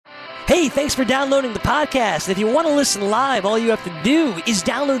Hey, thanks for downloading the podcast. If you want to listen live, all you have to do is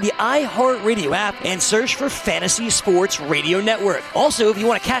download the iHeartRadio app and search for Fantasy Sports Radio Network. Also, if you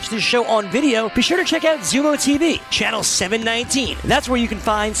want to catch this show on video, be sure to check out Zumo TV, channel 719. That's where you can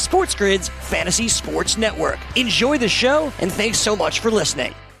find Sports Grid's Fantasy Sports Network. Enjoy the show, and thanks so much for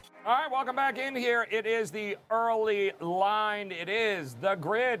listening. All right, welcome back in here. It is the early line. It is the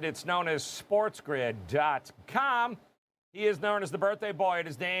Grid. It's known as sportsgrid.com. He is known as the birthday boy. It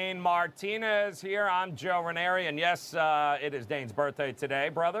is Dane Martinez here. I'm Joe Ranieri, and yes, it is Dane's birthday today,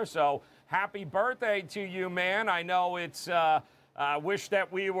 brother. So happy birthday to you, man. I know it's wish that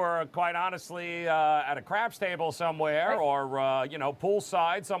we were, quite honestly, at a craps table somewhere or,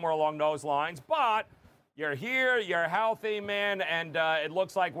 poolside, somewhere along those lines. But you're here, you're healthy, man, and it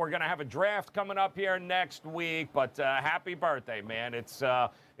looks like we're going to have a draft coming up here next week. But happy birthday, man.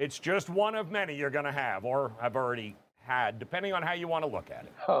 It's just one of many you're going to have or have already had, depending on how you want to look at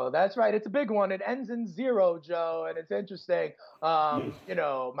it. Oh, that's right. It's a big one. It ends in 0, Joe, and it's interesting.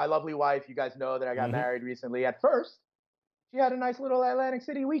 My lovely wife, you guys know that I got married recently. At first, she had a nice little Atlantic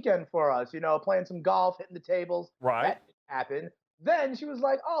City weekend for us, playing some golf, hitting the tables. Right. That didn't happen. Then she was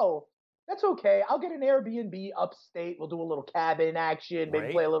like, oh, that's okay. I'll get an Airbnb upstate. We'll do a little cabin action,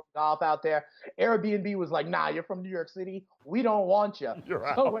 maybe play a little golf out there. Airbnb was like, nah, you're from New York City. We don't want you. You're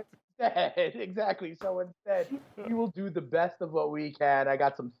out. So exactly. So instead, we will do the best of what we can. I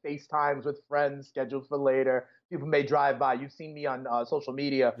got some FaceTimes with friends scheduled for later. People may drive by. You've seen me on social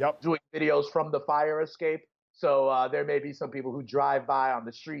media doing videos from the fire escape. So there may be some people who drive by on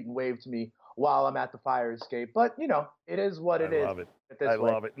the street and wave to me while I'm at the fire escape. But, it is what it is. I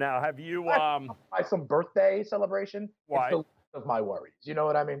love it. Now, have you... some birthday celebration? Why? It's the least of my worries. You know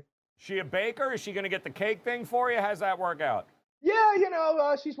what I mean? She a baker? Is she going to get the cake thing for you? How's that work out?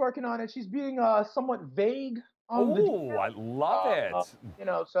 Yeah, she's working on it. She's being somewhat vague on the details. I love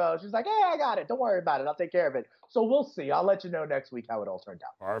it. So she's like, hey, I got it. Don't worry about it. I'll take care of it. So we'll see. I'll let you know next week how it all turned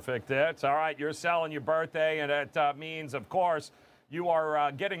out. Perfect. That's all right. You're selling your birthday, and that means, of course, you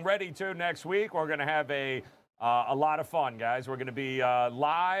are getting ready to next week. We're going to have a lot of fun, guys. We're going to be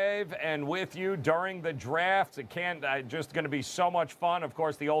live and with you during the draft. Just going to be so much fun. Of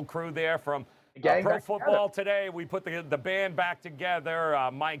course, the old crew there from Pro Football Today. We put the band back together.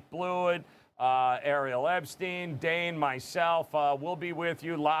 Mike Blewett, Ariel Epstein, Dane, myself. We'll be with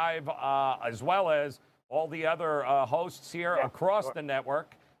you live, as well as all the other hosts here across the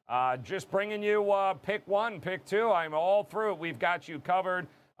network. Just bringing you pick 1, pick 2. I'm all through it. We've got you covered,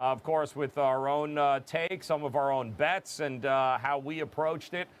 of course, with our own take, some of our own bets, and how we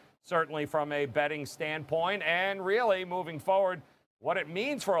approached it, certainly from a betting standpoint, and really moving forward, what it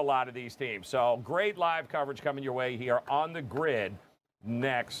means for a lot of these teams. So great live coverage coming your way here on the Grid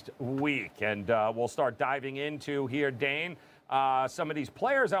next week. And we'll start diving into here, Dane, some of these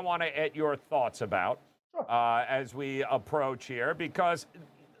players I want to get your thoughts about as we approach here. Because,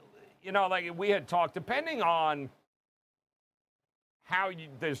 like we had talked, depending on how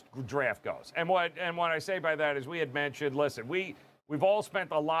this draft goes. And what I say by that is we had mentioned, listen, We've all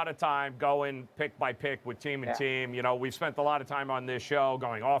spent a lot of time going pick by pick with team and team. We've spent a lot of time on this show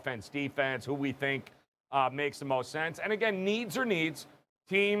going offense, defense, who we think makes the most sense. And again, needs are needs.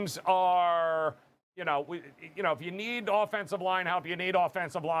 Teams are, if you need offensive line help, you need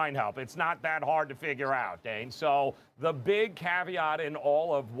offensive line help. It's not that hard to figure out, Dane. So the big caveat in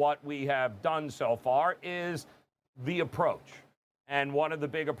all of what we have done so far is the approach. And one of the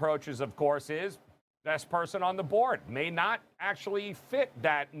big approaches, of course, is best person on the board. May not actually fit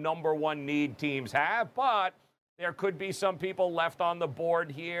that number one need teams have, but there could be some people left on the board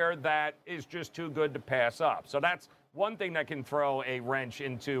here that is just too good to pass up. So that's one thing that can throw a wrench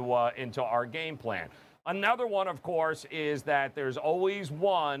into our game plan. Another one, of course, is that there's always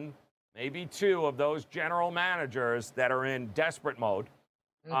one, maybe two of those general managers that are in desperate mode,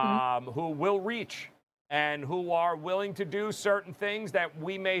 who will reach and who are willing to do certain things that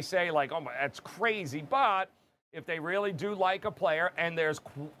we may say, like, oh, that's crazy. But if they really do like a player, and there's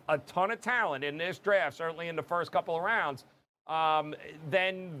a ton of talent in this draft, certainly in the first couple of rounds,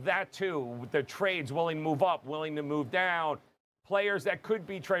 then that too, the trades willing to move up, willing to move down, players that could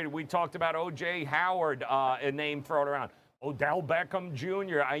be traded. We talked about O.J. Howard, a name thrown around, Odell Beckham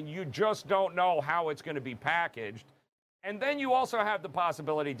Jr. You just don't know how it's going to be packaged. And then you also have the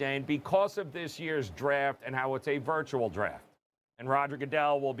possibility, Dane, because of this year's draft and how it's a virtual draft. And Roger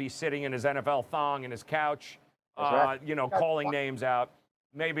Goodell will be sitting in his NFL thong in his couch, calling names out.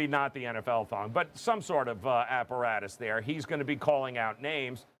 Maybe not the NFL thong, but some sort of apparatus there. He's going to be calling out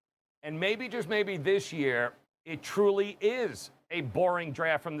names. And maybe, just maybe this year, it truly is a boring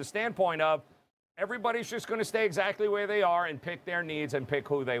draft from the standpoint of everybody's just going to stay exactly where they are and pick their needs and pick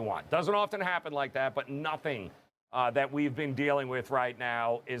who they want. Doesn't often happen like that, but nothing that we've been dealing with right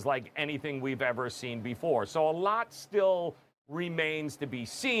now is like anything we've ever seen before. So a lot still remains to be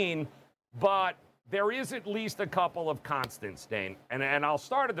seen, but there is at least a couple of constants, Dane. And I'll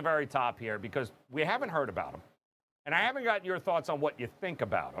start at the very top here because we haven't heard about them. And I haven't gotten your thoughts on what you think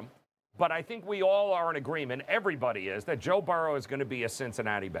about them. But I think we all are in agreement, everybody is, that Joe Burrow is going to be a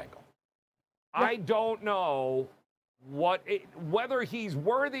Cincinnati Bengal. Yeah. I don't know whether he's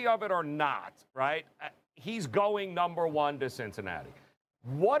worthy of it or not, right? He's going number one to Cincinnati.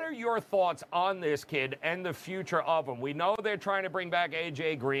 What are your thoughts on this kid and the future of him? We know they're trying to bring back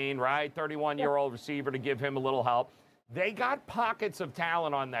A.J. Green, right? 31-year-old receiver to give him a little help. They got pockets of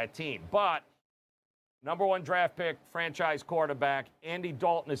talent on that team, but number one draft pick, franchise quarterback, Andy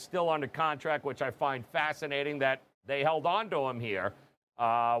Dalton is still under contract, which I find fascinating that they held on to him here,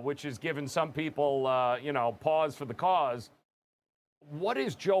 which has given some people, pause for the cause. What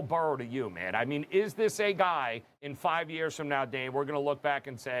is Joe Burrow to you, man? I mean, is this a guy in 5 years from now, Dane, we're going to look back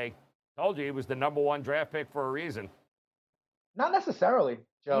and say, told you he was the number one draft pick for a reason? Not necessarily,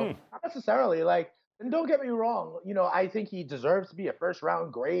 Joe. Not necessarily. And don't get me wrong, I think he deserves to be a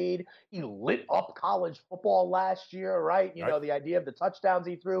first-round grade. He lit up college football last year, right? You know, the idea of the touchdowns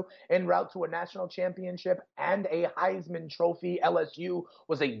he threw en route to a national championship and a Heisman Trophy. LSU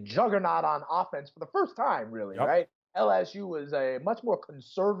was a juggernaut on offense for the first time, really, right? LSU was a much more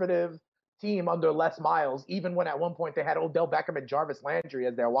conservative team under Les Miles, even when at one point they had Odell Beckham and Jarvis Landry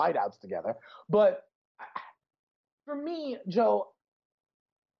as their wideouts together. But for me, Joe,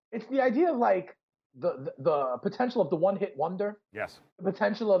 it's the idea of the potential of the one-hit wonder. Yes. The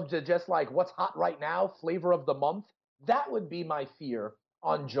potential of just what's hot right now, flavor of the month. That would be my fear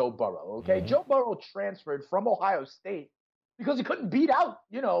on Joe Burrow, okay? Mm-hmm. Joe Burrow transferred from Ohio State because he couldn't beat out,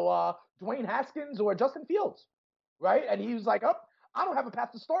 Dwayne Haskins or Justin Fields, right? And he was like, I don't have a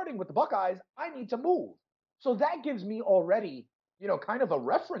path to starting with the Buckeyes. I need to move. So that gives me already, kind of a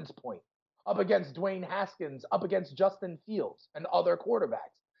reference point up against Dwayne Haskins, up against Justin Fields and other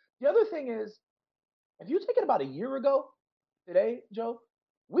quarterbacks. The other thing is, if you take it about a year ago today, Joe,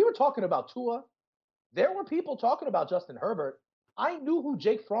 we were talking about Tua. There were people talking about Justin Herbert. I knew who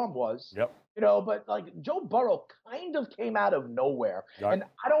Jake Fromm was. Yep. But Joe Burrow kind of came out of nowhere. Yep. And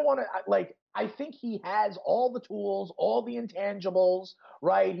I don't want to I think he has all the tools, all the intangibles,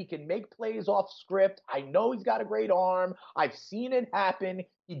 right? He can make plays off script. I know he's got a great arm. I've seen it happen.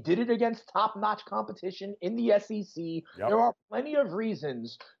 He did it against top-notch competition in the SEC. Yep. There are plenty of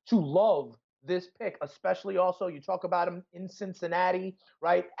reasons to love this pick, especially also you talk about him in Cincinnati,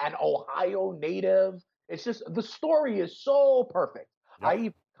 right? An Ohio native. It's just the story is so perfect. Yep.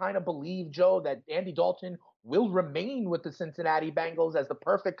 I kind of believe, Joe, that Andy Dalton will remain with the Cincinnati Bengals as the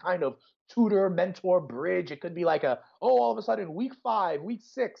perfect kind of tutor, mentor, bridge. It could be all of a sudden week 5, week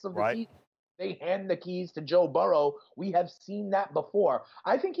 6 of the season, they hand the keys to Joe Burrow. We have seen that before.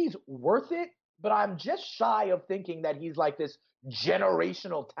 I think he's worth it, but I'm just shy of thinking that he's this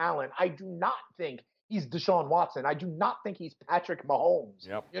generational talent. I do not think he's Deshaun Watson. I do not think he's Patrick Mahomes.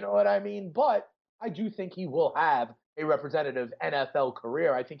 Yep. You know what I mean? But I do think he will have a representative NFL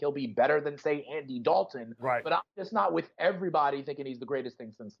career. I think he'll be better than, say, Andy Dalton. Right. But I'm just not with everybody thinking he's the greatest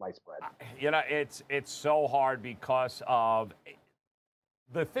thing since sliced bread. It's so hard because of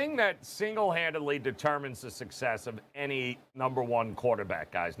the thing that single-handedly determines the success of any number one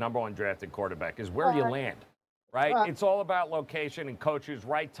quarterback, guys, number one drafted quarterback, is where you land. Right? It's all about location and coaches,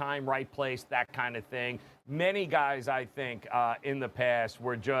 right time, right place, that kind of thing. Many guys, I think, in the past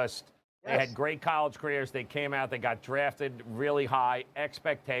were just, they had great college careers. They came out, they got drafted really high,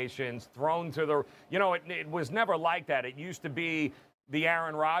 expectations, thrown to the, it was never like that. It used to be the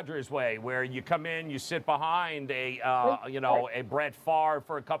Aaron Rodgers way, where you come in, you sit behind a Brett Favre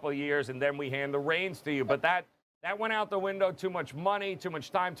for a couple of years, and then we hand the reins to you. But that went out the window. Too much money, too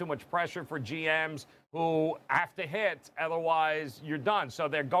much time, too much pressure for GMs who have to hit. Otherwise, you're done. So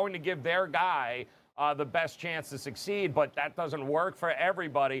they're going to give their guy the best chance to succeed, but that doesn't work for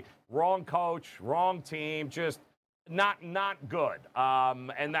everybody. Wrong coach, wrong team, just not good.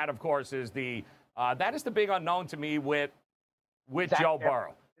 And that, of course, is the big unknown to me with Joe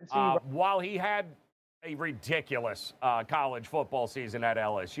Burrow. While he had a ridiculous college football season at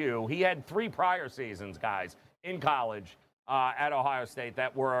LSU, he had 3 prior seasons, guys, in college at Ohio State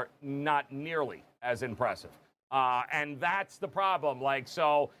that were not nearly as impressive. And that's the problem.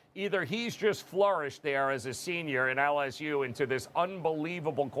 So either he's just flourished there as a senior in LSU into this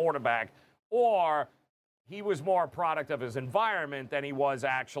unbelievable quarterback, or he was more a product of his environment than he was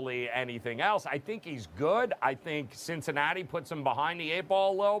actually anything else. I think he's good. I think Cincinnati puts him behind the 8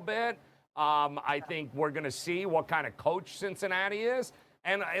 ball a little bit. I think we're going to see what kind of coach Cincinnati is.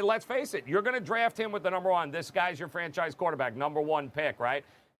 And let's face it, you're going to draft him with the number one. This guy's your franchise quarterback, number one pick, right?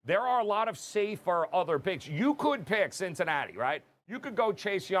 There are a lot of safer other picks. You could pick Cincinnati, right? You could go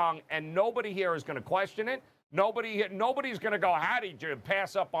Chase Young, and nobody here is going to question it. Nobody's going to go, how did you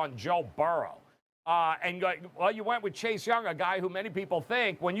pass up on Joe Burrow? You went with Chase Young, a guy who many people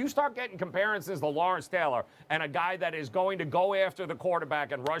think, when you start getting comparisons to Lawrence Taylor and a guy that is going to go after the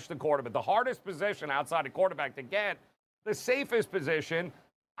quarterback and rush the quarterback, the hardest position outside of quarterback to get, the safest position,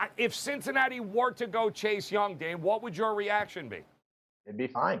 if Cincinnati were to go Chase Young, Dane, what would your reaction be? It'd be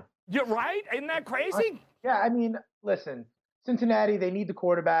fine. You're right? Isn't that crazy? Yeah, I mean, listen, Cincinnati, they need the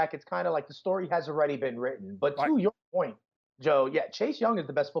quarterback. It's kind of like the story has already been written. But to your point, Joe, yeah, Chase Young is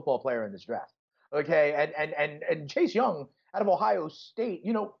the best football player in this draft. Okay, and Chase Young out of Ohio State,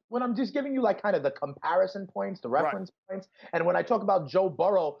 you know, when I'm just giving you like kind of the comparison points, the reference points, and when I talk about Joe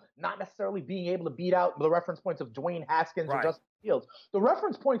Burrow not necessarily being able to beat out the reference points of Dwayne Haskins or Justin Fields, the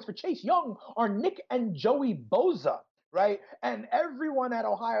reference points for Chase Young are Nick and Joey Bosa, right? And everyone at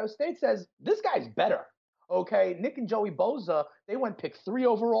Ohio State says, this guy's better. Okay, Nick and Joey Bosa, they went pick 3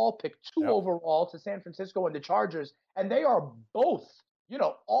 overall, pick 2 overall to San Francisco and the Chargers, and they are both, you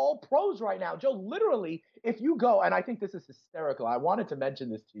know, all pros right now. Joe, literally, if you go, and I think this is hysterical, I wanted to mention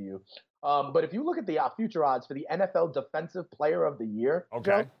this to you, but if you look at the future odds for the NFL Defensive Player of the Year,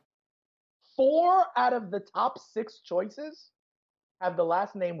 Joe, 4 out of the top 6 choices have the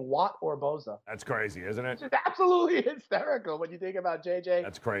last name Watt or Bosa. That's crazy, isn't it? It's absolutely hysterical when you think about JJ.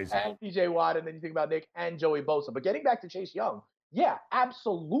 That's crazy. And TJ Watt, and then you think about Nick and Joey Bosa. But getting back to Chase Young, yeah,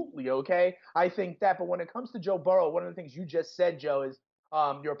 absolutely, okay? I think that. But when it comes to Joe Burrow, one of the things you just said, Joe, is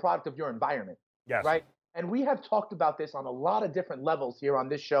you're a product of your environment. Yes. Right? And we have talked about this on a lot of different levels here on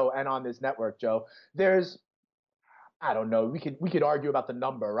this show and on this network, Joe. There's, I don't know, we could argue about the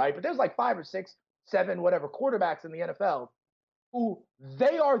number, right? But there's like 5 or 6, 7, whatever, quarterbacks in the NFL who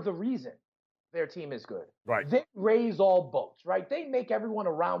they are the reason their team is good. Right. They raise all boats, right? They make everyone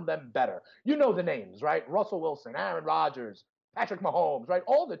around them better. You know the names, right? Russell Wilson, Aaron Rodgers, Patrick Mahomes, right?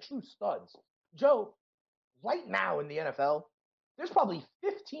 All the true studs. Joe, right now in the NFL, there's probably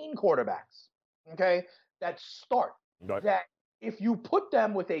 15 quarterbacks, okay, that start that if you put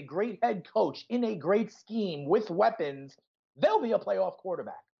them with a great head coach in a great scheme with weapons, they'll be a playoff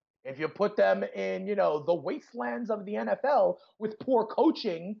quarterback. If you put them in, you know, the wastelands of the NFL with poor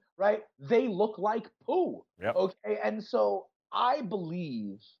coaching, right, they look like poo. Yep. Okay, and so I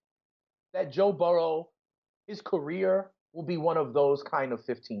believe that Joe Burrow, his career will be one of those kind of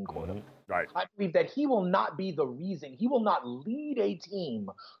 15 quarterbacks. Right. I believe that he will not be the reason. He will not lead a team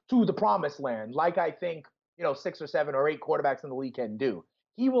to the promised land like I think, you know, 6 or 7 or 8 quarterbacks in the league can do.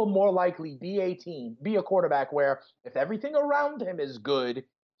 He will more likely be a quarterback where if everything around him is good,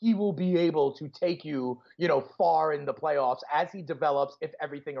 he will be able to take you, you know, far in the playoffs as he develops if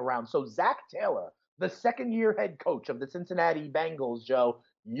everything around. So Zach Taylor, the second-year head coach of the Cincinnati Bengals, Joe,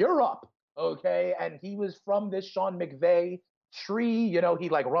 you're up, okay? And he was from this Sean McVay tree. You know, he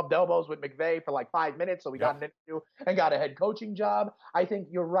like rubbed elbows with McVay for like 5 minutes, so he got an interview and got a head coaching job. I think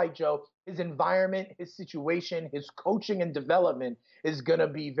you're right, Joe. His environment, his situation, his coaching and development is going to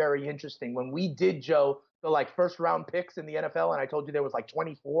be very interesting. When we did, Joe, the like first round picks in the NFL, and I told you there was like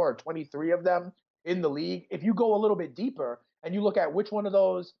 24 or 23 of them in the league. If you go a little bit deeper and you look at which one of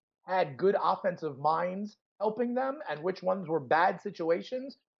those had good offensive minds helping them and which ones were bad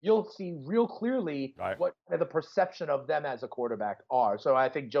situations, you'll see real clearly what the perception of them as a quarterback are. So I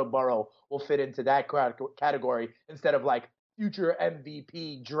think Joe Burrow will fit into that category instead of like future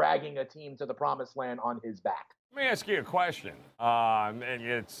MVP dragging a team to the promised land on his back. Let me ask you a question. And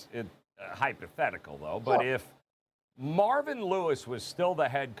it's hypothetical, though, but if Marvin Lewis was still the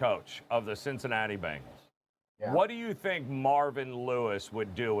head coach of the Cincinnati Bengals, what do you think Marvin Lewis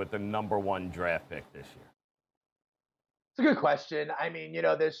would do with the number 1 draft pick this year? It's a good question. I mean, you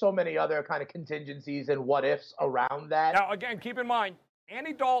know, there's so many other kind of contingencies and what ifs around that. Now, again, keep in mind,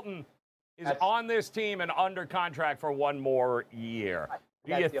 Andy Dalton is on this team and under contract for 1 more year.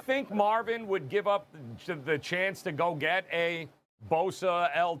 Do you think Marvin would give up the chance to go get a Bosa,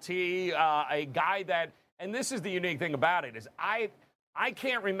 LT, a guy that, and this is the unique thing about it, is I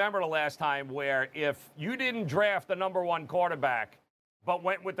can't remember the last time where if you didn't draft the number 1 quarterback, but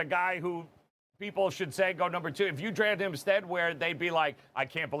went with the guy who people should say go number 2, if you drafted him instead, where they'd be like, I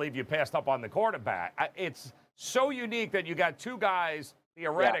can't believe you passed up on the quarterback. It's so unique that you got 2 guys,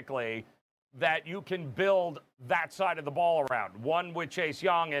 theoretically, that you can build that side of the ball around. One with Chase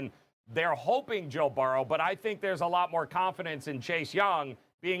Young, and they're hoping Joe Burrow, but I think there's a lot more confidence in Chase Young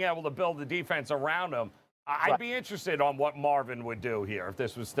being able to build the defense around him. I'd be interested on what Marvin would do here if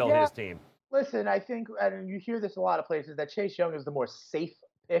this was still his team. Listen, I think, and you hear this a lot of places, that Chase Young is the more safe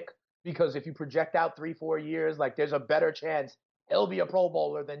pick because if you project out 3-4 years, like there's a better chance he'll be a Pro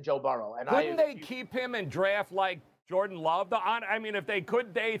Bowler than Joe Burrow. And couldn't they keep him and draft like Jordan Love? I mean, if they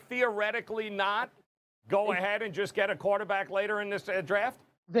could, they theoretically not go ahead and just get a quarterback later in this draft?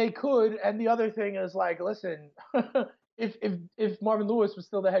 They could, and the other thing is like, listen, if Marvin Lewis was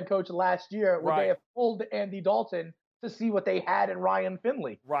still the head coach last year, would they have pulled Andy Dalton to see what they had in Ryan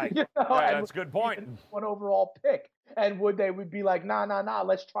Finley? Right. You know? That's a good point. One overall pick, and would be like, nah,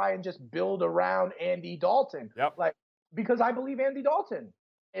 let's try and just build around Andy Dalton. Yep. Like, because I believe Andy Dalton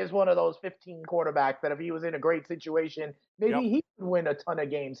is one of those 15 quarterbacks that if he was in a great situation, maybe he could win a ton of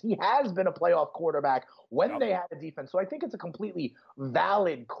games. He has been a playoff quarterback when they had a defense. So I think it's a completely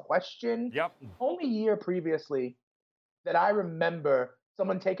valid question. Yep. Only year previously that I remember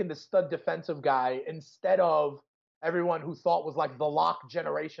someone taking the stud defensive guy instead of everyone who thought was like the lock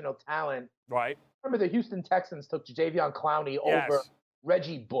generational talent. Right. Remember the Houston Texans took Jadeveon Clowney over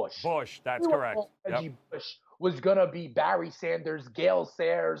Reggie Bush. That's correct. Reggie Bush was going to be Barry Sanders, Gale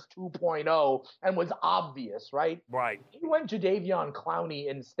Sayers 2.0 and was obvious, right? Right. He went Jadeveon Clowney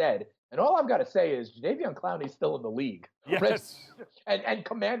instead. And all I've got to say is Jadeveon Clowney's still in the league. Yes. And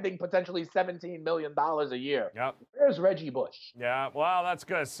commanding potentially $17 million a year. Yep. Where's Reggie Bush? Yeah, well, that's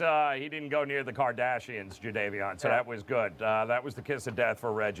because he didn't go near the Kardashians, Jadeveon, so that was good. That was the kiss of death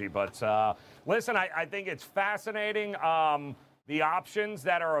for Reggie. But listen, I think it's fascinating. The options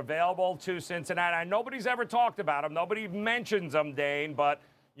that are available to Cincinnati. Nobody's ever talked about them. Nobody mentions them, Dane. But,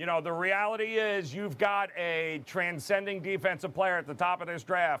 you know, the reality is you've got a transcending defensive player at the top of this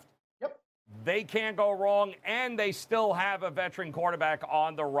draft. Yep. They can't go wrong, and they still have a veteran quarterback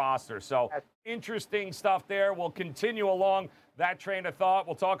on the roster. So interesting stuff there. We'll continue along that train of thought.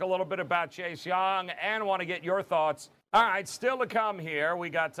 We'll talk a little bit about Chase Young and want to get your thoughts. All right, still to come here. We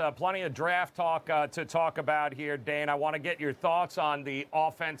got plenty of draft talk to talk about here, Dane. I want to get your thoughts on the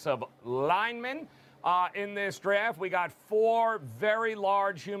offensive linemen in this draft. We got 4 very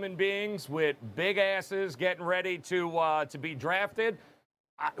large human beings with big asses getting ready to be drafted.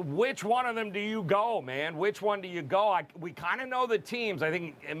 Which one of them do you go, man? Which one do you go? We kind of know the teams. I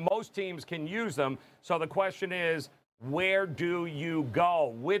think most teams can use them. So the question is, where do you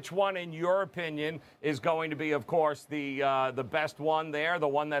go? Which one, in your opinion, is going to be, of course, the best one there, the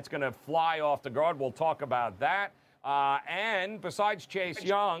one that's going to fly off the guard? We'll talk about that. And besides Chase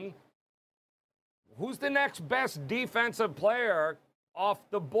Young, who's the next best defensive player off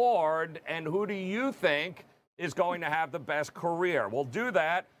the board, and who do you think is going to have the best career? We'll do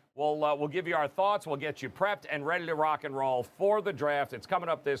that. We'll give you our thoughts. We'll get you prepped and ready to rock and roll for the draft. It's coming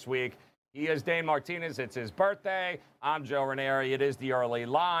up this week. He is Dane Martinez. It's his birthday. I'm Joe Ranieri. It is the early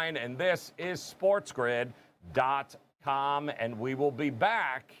line, and this is SportsGrid.com, and we will be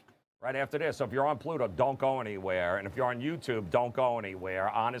back right after this. So if you're on Pluto, don't go anywhere, and if you're on YouTube, don't go anywhere.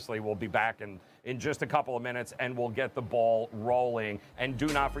 Honestly, we'll be back in just a couple of minutes, and we'll get the ball rolling. And do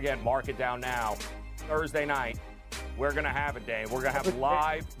not forget, mark it down now, Thursday night, we're going to have it, Dane. We're going to have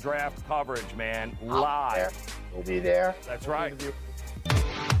live draft coverage, man. Live. We'll be there. That's right.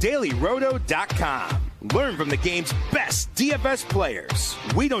 DailyRoto.com. Learn from the game's best DFS players.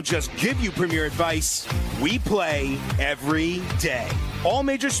 We don't just give you premier advice, we play every day. All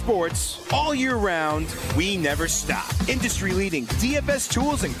major sports, all year round, we never stop. Industry-leading DFS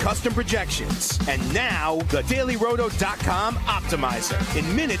tools and custom projections. And now, the DailyRoto.com Optimizer.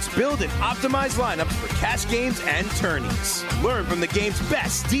 In minutes, build and optimize lineups for cash games and tourneys. Learn from the game's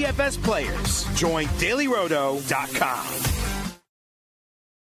best DFS players. Join DailyRoto.com.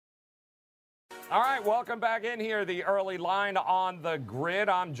 All right, welcome back in here. The early line on the grid.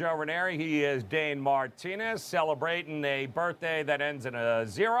 I'm Joe Ranieri. He is Dane Martinez, celebrating a birthday that ends in a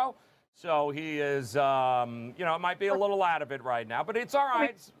 0. So he is, it might be a little out of it right now, but it's all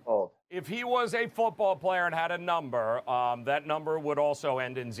right. If he was a football player and had a number, that number would also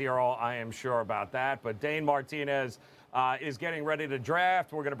end in 0. I am sure about that. But Dane Martinez is getting ready to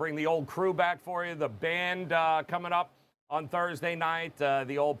draft. We're going to bring the old crew back for you. The band coming up on Thursday night,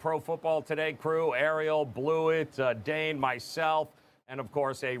 the old Pro Football Today crew, Ariel, Blewett, Dane, myself, and, of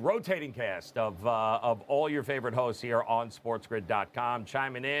course, a rotating cast of all your favorite hosts here on SportsGrid.com,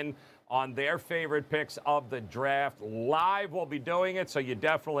 chiming in on their favorite picks of the draft. Live, we'll be doing it, so you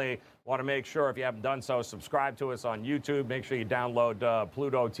definitely want to make sure, if you haven't done so, subscribe to us on YouTube. Make sure you download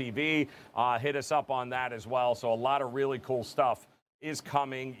Pluto TV. Hit us up on that as well. So a lot of really cool stuff is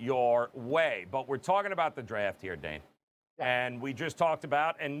coming your way. But we're talking about the draft here, Dane. And we just talked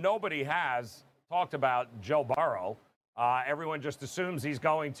about, and nobody has talked about Joe Burrow Everyone just assumes he's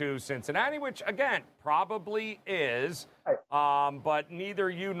going to Cincinnati, which, again, probably is. But neither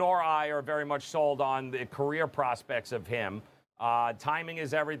you nor I are very much sold on the career prospects of him. Timing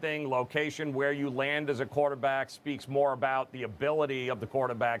is everything. Location, where you land as a quarterback, speaks more about the ability of the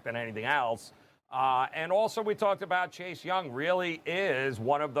quarterback than anything else. And also, we talked about Chase Young really is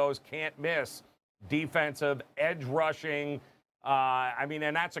one of those can't-miss defensive, edge-rushing,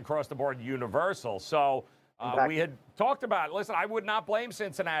 and that's across the board universal. So we had talked about, listen, I would not blame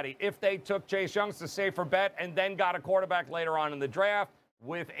Cincinnati if they took Chase Young as a safer bet and then got a quarterback later on in the draft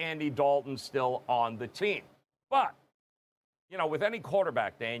with Andy Dalton still on the team. But, with any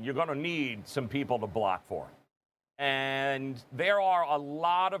quarterback, Dane, you're going to need some people to block for him. And there's a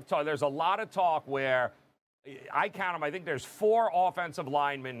lot of talk where I count them. I think there's 4 offensive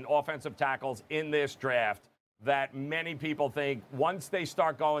linemen, offensive tackles in this draft that many people think once they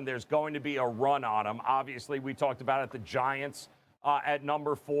start going, there's going to be a run on them. Obviously, we talked about it. The Giants at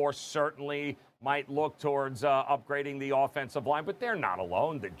number 4 certainly might look towards upgrading the offensive line, but they're not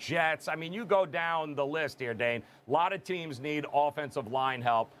alone. The Jets, you go down the list here, Dane. A lot of teams need offensive line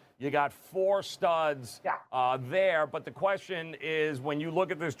help. You got 4 studs there, but the question is when you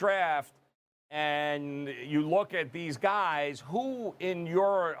look at this draft and you look at these guys, who in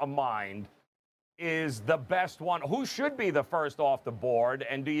your mind is the best one? Who should be the first off the board,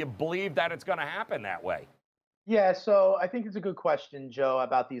 and do you believe that it's going to happen that way? Yeah, so I think it's a good question, Joe,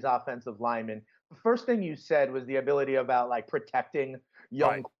 about these offensive linemen. The first thing you said was the ability about protecting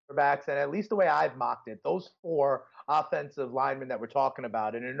young quarterbacks, and at least the way I've mocked it, those 4 offensive linemen that we're talking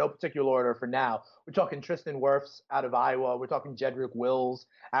about, and in no particular order for now, we're talking Tristan Wirfs out of Iowa, we're talking Jedrick Wills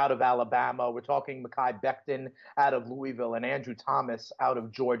out of Alabama, we're talking Mekhi Becton out of Louisville, and Andrew Thomas out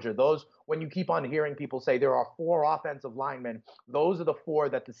of Georgia. Those, when you keep on hearing people say there are 4 offensive linemen, those are the 4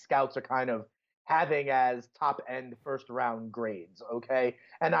 that the scouts are kind of having as top-end first-round grades, okay?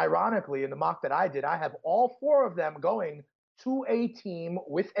 And ironically, in the mock that I did, I have all 4 of them going to a team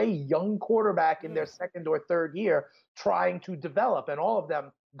with a young quarterback in their second or third year trying to develop, and all of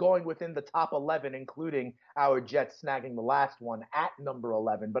them going within the top 11, including our Jets snagging the last one at number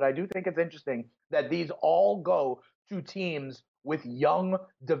 11. But I do think it's interesting that these all go to teams with young,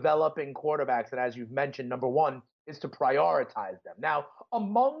 developing quarterbacks. And as you've mentioned, number 1 is to prioritize them. Now,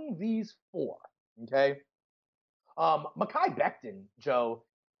 among these 4, okay, Mekhi Becton, Joe,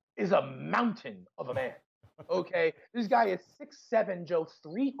 is a mountain of a man. Okay, this guy is 6'7", Joe,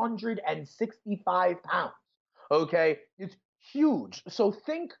 365 pounds. Okay, it's huge. So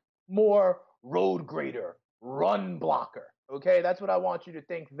think more road grader, run blocker. Okay, that's what I want you to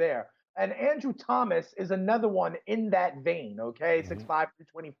think there. And Andrew Thomas is another one in that vein. Okay, 6'5",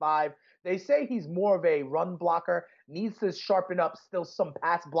 225. They say he's more of a run blocker, needs to sharpen up still some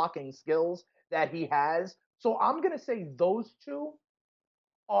pass blocking skills that he has. So I'm going to say those 2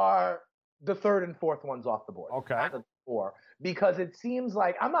 are the 3rd and 4th ones off the board. Okay. 4, because it seems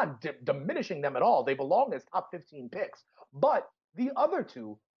like I'm not diminishing them at all. They belong as top 15 picks. But the other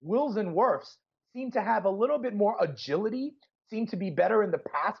 2, Wills and Wirfs, seem to have a little bit more agility, seem to be better in the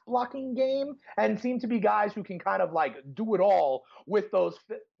pass blocking game, and seem to be guys who can kind of do it all with those,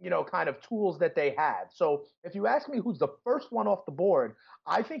 kind of tools that they have. So if you ask me who's the first one off the board,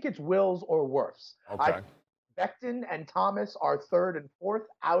 I think it's Wills or Wirfs. Okay. Becton and Thomas are 3rd and 4th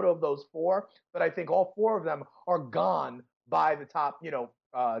out of those 4, but I think all 4 of them are gone by the top,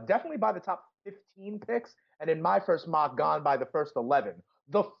 definitely by the top 15 picks, and in my first mock, gone by the first 11.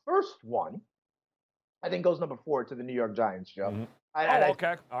 The first one, I think, goes number 4 to the New York Giants, Joe.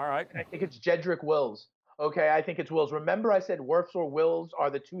 Okay. All right. I think it's Jedrick Wills. Okay, I think it's Wills. Remember I said Wirfs or Wills are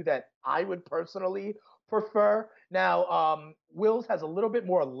the 2 that I would personally prefer. Now, Wills has a little bit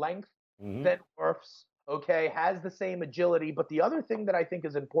more length than Wirfs. Okay, has the same agility. But the other thing that I think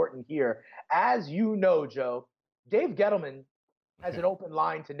is important here, as you know, Joe, Dave Gettleman has an open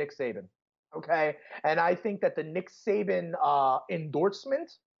line to Nick Saban. Okay, and I think that the Nick Saban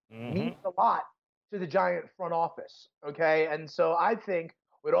endorsement means a lot to the Giant front office. Okay, and so I think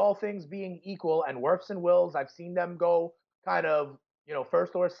with all things being equal, and Wirfs and Wills, I've seen them go kind of,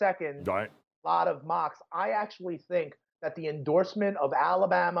 first or second, a lot of mocks. I actually think that the endorsement of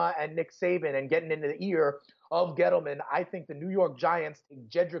Alabama and Nick Saban and getting into the ear of Gettleman, I think the New York Giants take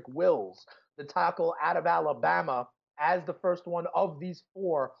Jedrick Wills, the tackle out of Alabama, as the first one of these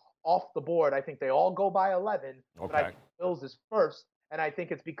 4 off the board. I think they all go by 11, but I think Wills is first, and I think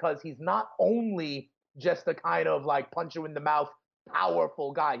it's because he's not only just a kind of punch you in the mouth,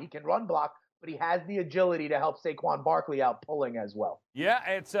 powerful guy. He can run block, but he has the agility to help Saquon Barkley out pulling as well. Yeah,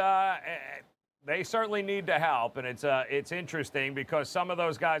 it's they certainly need to help, and it's interesting because some of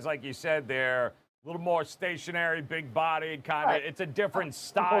those guys, like you said, they're A little more stationary, big-bodied kind of. It's a different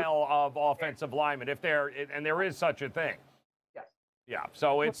style of offensive lineman, and there is such a thing. Yes. Yeah.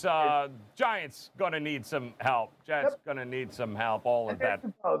 So it's Giants going to need some help. Jets going to need some help. All of that.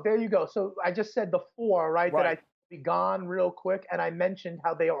 Oh, there you go. So I just said the 4, right? That I be gone real quick, and I mentioned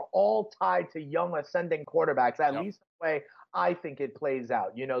how they are all tied to young ascending quarterbacks. At least the way I think it plays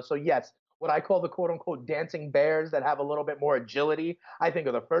out. So yes. What I call the quote-unquote dancing bears that have a little bit more agility, I think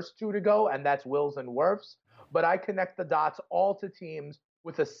are the first 2 to go, and that's Wills and Wirfs. But I connect the dots all to teams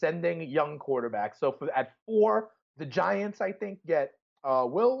with ascending young quarterbacks. So at 4, the Giants, I think, get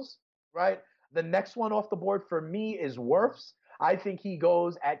Wills, right? The next one off the board for me is Wirfs. I think he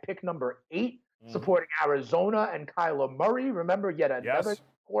goes at pick number 8, supporting Arizona and Kyler Murray. Remember, yet another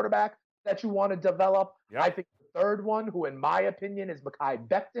quarterback that you want to develop. Yep. I think the third one, who in my opinion is Mekhi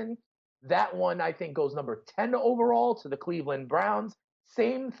Becton, that one, I think, goes number 10 overall to the Cleveland Browns.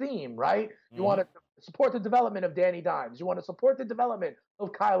 Same theme, right? You want to support the development of Danny Dimes. You want to support the development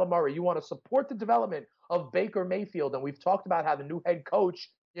of Kyler Murray. You want to support the development of Baker Mayfield. And we've talked about how the new head coach,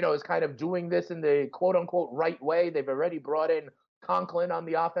 is kind of doing this in the quote-unquote right way. They've already brought in Conklin on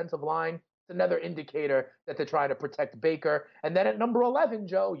the offensive line. It's another indicator that they're trying to protect Baker. And then at number 11,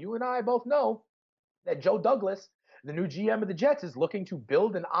 Joe, you and I both know that Joe Douglas, the new GM of the Jets, is looking to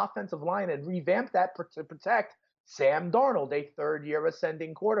build an offensive line and revamp that to protect Sam Darnold, a third-year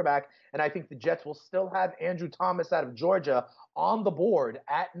ascending quarterback. And I think the Jets will still have Andrew Thomas out of Georgia on the board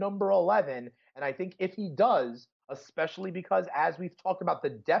at number 11. And I think if he does, especially because, as we've talked about, the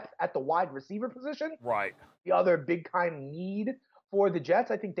depth at the wide receiver position, right, the other big kind of need for the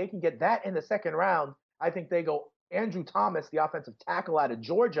Jets, I think they can get that in the second round. I think they go Andrew Thomas, the offensive tackle out of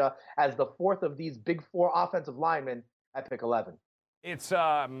Georgia, as the 4th of these big 4 offensive linemen at pick 11. It's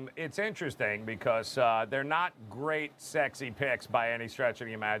interesting because they're not great, sexy picks by any stretch of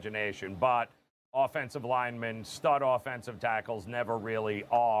the imagination, but offensive linemen, stud offensive tackles never really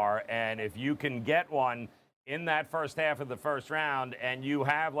are. And if you can get one in that first half of the first round and you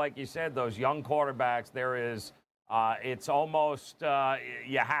have, like you said, those young quarterbacks, there is it's almost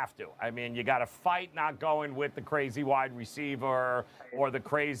you have to. I mean, you got to fight not going with the crazy wide receiver or the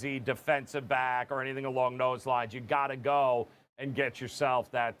crazy defensive back or anything along those lines. You got to go and get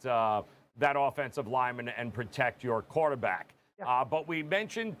yourself that offensive lineman and protect your quarterback. Yeah. But we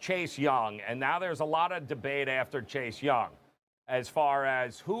mentioned Chase Young, and now there's a lot of debate after Chase Young as far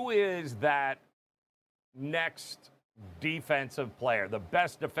as who is that next defensive player, the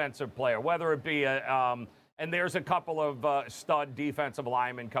best defensive player, whether it be and there's a couple of stud defensive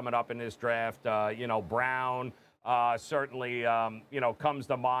linemen coming up in this draft. Brown certainly, comes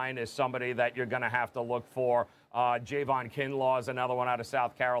to mind as somebody that you're going to have to look for. Javon Kinlaw is another one out of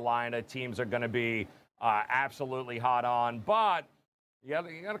South Carolina. Teams are going to be absolutely hot on. But you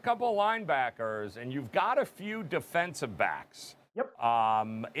got a couple of linebackers, and you've got a few defensive backs. Yep.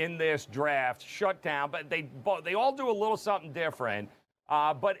 In this draft, shut down. But they all do a little something different.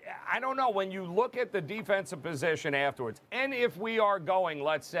 But I don't know, when you look at the defensive position afterwards, and if we are going,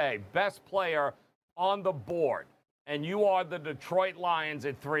 let's say, best player on the board, and you are the Detroit Lions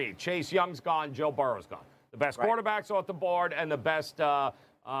at 3, Chase Young's gone, Joe Burrow's gone. The best quarterback's off the board, and the best,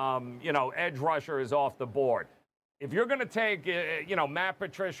 edge rusher is off the board. If you're going to take, Matt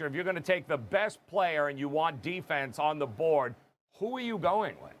Patricia, if you're going to take the best player and you want defense on the board, who are you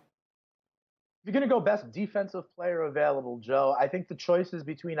going with? If you're going to go best defensive player available, Joe, I think the choice is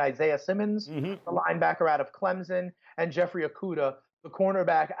between Isaiah Simmons, the linebacker out of Clemson, and Jeffrey Okudah, the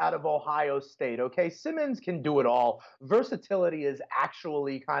cornerback out of Ohio State. Okay, Simmons can do it all. Versatility is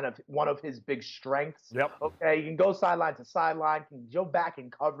actually kind of one of his big strengths. Yep. Okay, he can go sideline to sideline, can go back in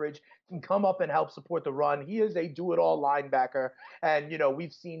coverage, can come up and help support the run. He is a do-it-all linebacker, and,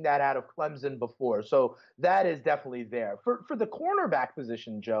 we've seen that out of Clemson before. So that is definitely there. For the cornerback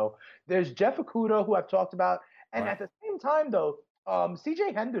position, Joe, there's Jeff Okudah, who I've talked about, and at the same time, though,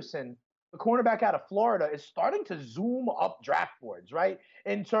 C.J. Henderson, the cornerback out of Florida, is starting to zoom up draft boards, right?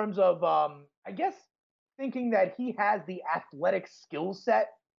 In terms of, thinking that he has the athletic skill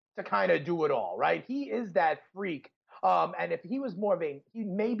set to kind of do it all, right? He is that freak. And if he was he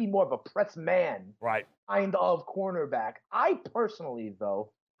may be more of a press man kind of cornerback. I personally,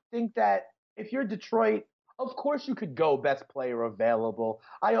 though, think that if you're Detroit, of course you could go best player available.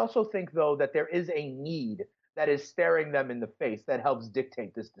 I also think, though, that there is a need that is staring them in the face that helps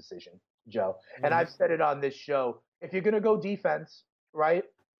dictate this decision, Joe. And I've said it on this show. If you're going to go defense, right,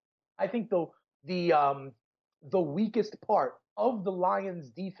 I think the weakest part of the Lions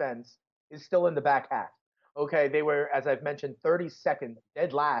defense is still in the back half. Okay, they were, as I've mentioned, 32nd,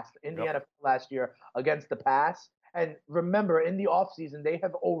 dead last in the NFL last year against the pass. And remember, in the offseason, they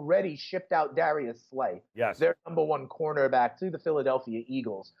have already shipped out Darius Slay, their number one cornerback, to the Philadelphia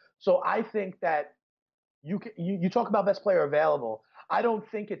Eagles. So I think that you talk about best player available. I don't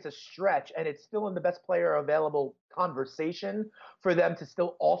think it's a stretch, and it's still in the best player available conversation for them to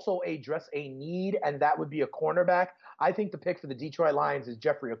still also address a need, and that would be a cornerback. I think the pick for the Detroit Lions is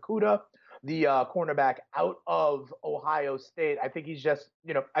Jeffrey Okudah, the cornerback out of Ohio State. I think he's just,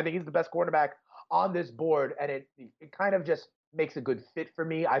 I think he's the best cornerback on this board, and it kind of just makes a good fit for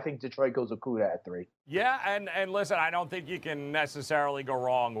me. I think Detroit goes Okudah at 3. Yeah, and listen, I don't think you can necessarily go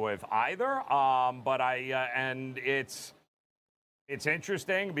wrong with either. But it's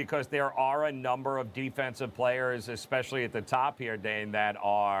interesting because there are a number of defensive players, especially at the top here, Dane, that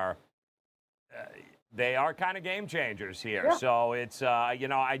are they are kind of game changers here. Yeah. So it's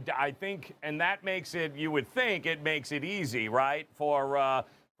I think, and that makes it, you would think it makes it easy, right, for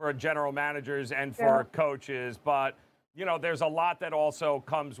general managers and for coaches, but there's a lot that also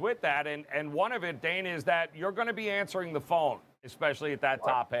comes with that. And one of it, Dane, is that you're going to be answering the phone, especially at that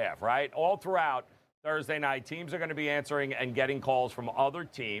top half, right? All throughout Thursday night, teams are going to be answering and getting calls from other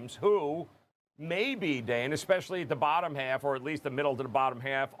teams who maybe, Dane, especially at the bottom half, or at least the middle to the bottom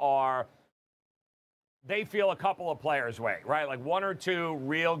half, they feel a couple of players away, right? Like 1 or 2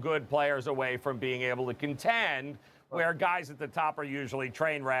 real good players away from being able to contend, where guys at the top are usually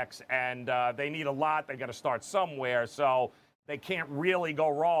train wrecks, and they need a lot. They got to start somewhere, so they can't really go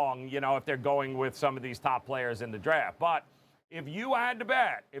wrong, if they're going with some of these top players in the draft. But if you had to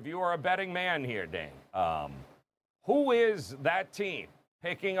bet, if you were a betting man here, Dane, who is that team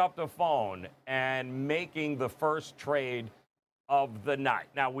picking up the phone and making the first trade of the night?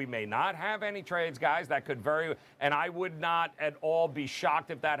 Now, we may not have any trades, guys. That could and I would not at all be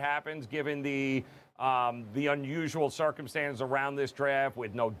shocked if that happens, given the unusual circumstances around this draft,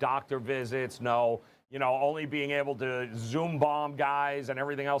 with no doctor visits, only being able to Zoom bomb guys and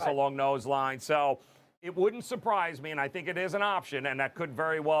everything else along those lines. So it wouldn't surprise me, and I think it is an option, and that could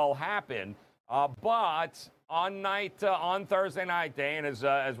very well happen. But on Thursday night, Dane, as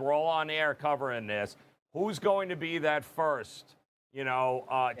we're all on air covering this, who's going to be that first,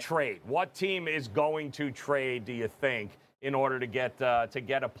 trade? What team is going to trade, do you think, in order to get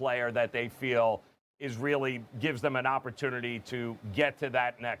a player that they feel is really gives them an opportunity to get to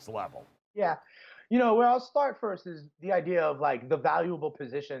that next level? Yeah. Where I'll start first is the idea of like the valuable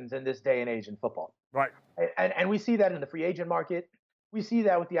positions in this day and age in football. Right. And we see that in the free agent market. We see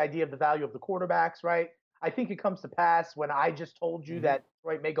that with the idea of the value of the quarterbacks, right? I think it comes to pass when I just told you that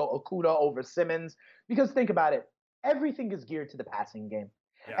Detroit may go Okudah over Simmons, because think about it. Everything is geared to the passing game.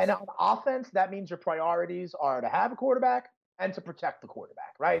 Yes. And on offense, that means your priorities are to have a quarterback and to protect the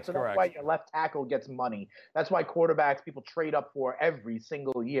quarterback, right? That's correct. Why your left tackle gets money. That's why quarterbacks people trade up for every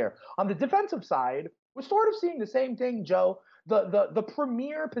single year. On the defensive side, we're sort of seeing the same thing, Joe. The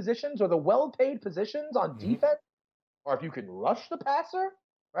premier positions or the well-paid positions on defense are if you can rush the passer,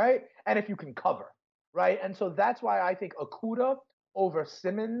 right? And if you can cover, right? And so that's why I think Okudah over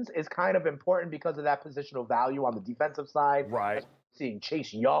Simmons is kind of important, because of that positional value on the defensive side. Right. Seeing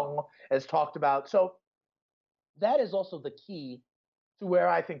Chase Young as talked about. So that is also the key to where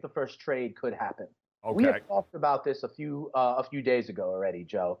I think the first trade could happen. Okay. We have talked about this a few days ago already,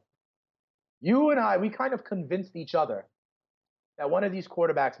 Joe. You and I, we kind of convinced each other that one of these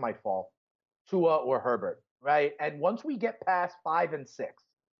quarterbacks might fall, Tua or Herbert, right? And once we get past 5 and 6,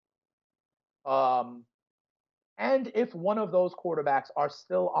 and if one of those quarterbacks are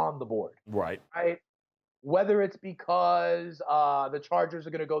still on the board, right? Whether it's because the Chargers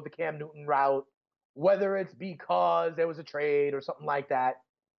are going to go the Cam Newton route, whether it's because there was a trade or something like that,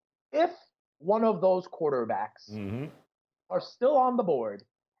 if one of those quarterbacks are still on the board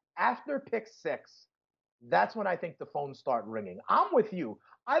after pick 6, that's when I think the phones start ringing. I'm with you.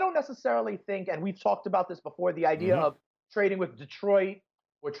 I don't necessarily think, and we've talked about this before, the idea of trading with Detroit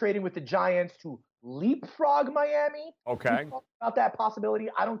or trading with the Giants to leapfrog Miami. Okay. About that possibility,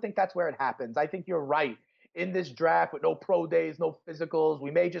 I don't think that's where it happens. I think you're right. In this draft with no pro days, no physicals, we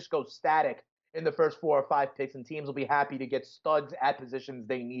may just go static in the first 4 or 5 picks, and teams will be happy to get studs at positions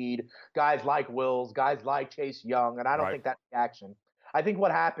they need, guys like Wills, guys like Chase Young, and I don't think that's the action. I think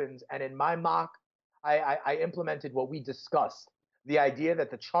what happens, and in my mock, I implemented what we discussed, the idea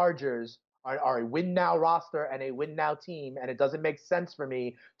that the Chargers are a win-now roster and a win-now team, and it doesn't make sense for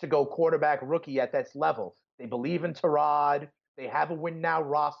me to go quarterback rookie at this level. They believe in Tyrod. They have a win-now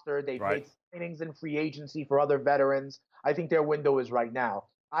roster. They've made signings in free agency for other veterans. I think their window is right now.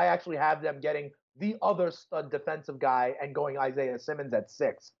 I actually have them getting the other stud defensive guy and going Isaiah Simmons at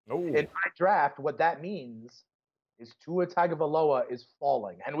 6. Ooh. In my draft, what that means is Tua Tagovailoa is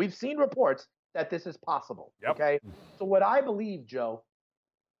falling. And we've seen reports that this is possible. Yep. Okay. So what I believe, Joe,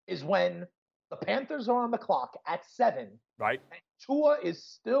 is when the Panthers are on the clock at 7, right, and Tua is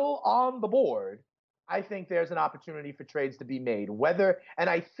still on the board, I think there's an opportunity for trades to be made. And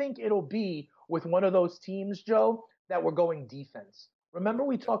I think it'll be with one of those teams, Joe, that we're going defense. Remember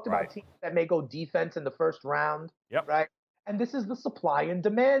we talked about teams that may go defense in the first round? Yep. Right? And this is the supply and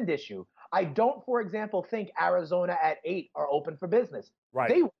demand issue. I don't, for example, think Arizona at 8 are open for business. Right.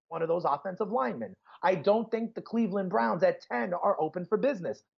 They want one of those offensive linemen. I don't think the Cleveland Browns at 10 are open for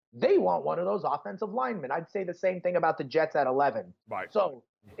business. They want one of those offensive linemen. I'd say the same thing about the Jets at 11. Right. So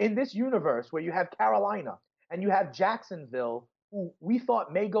in this universe where you have Carolina and you have Jacksonville, who we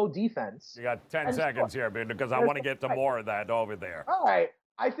thought may go defense. You got 10 seconds here, because I want to get to more of that over there. All right.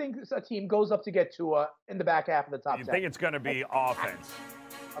 I think a team goes up to get Tua in the back half of the top 10. You think it's going to be offense?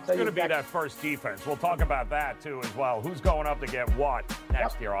 It's going to be that first defense. We'll talk about that, too, as well. Who's going up to get what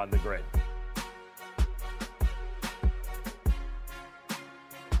next year on the grid?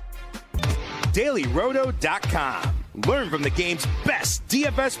 DailyRoto.com. Learn from the game's best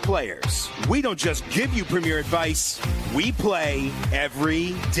DFS players. We don't just give you premier advice, we play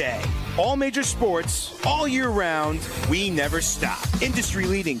every day. All major sports, all year round, we never stop.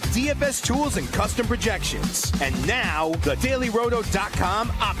 Industry-leading DFS tools and custom projections. And now, the DailyRoto.com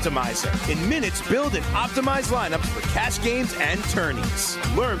Optimizer. In minutes, build and optimize lineups for cash games and tourneys.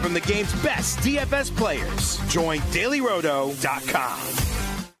 Learn from the game's best DFS players. Join DailyRoto.com.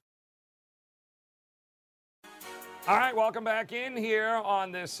 All right, welcome back in here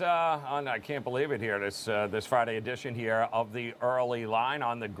on this, I can't believe it here, this Friday edition here of the Early Line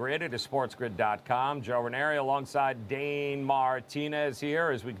on the Grid. It is sportsgrid.com. Joe Ranieri alongside Dane Martinez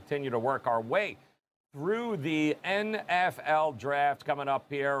here as we continue to work our way through the NFL draft coming up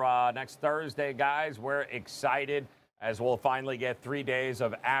here next Thursday, guys. We're excited as we'll finally get 3 days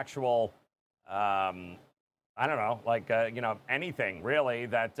of actual I don't know, anything really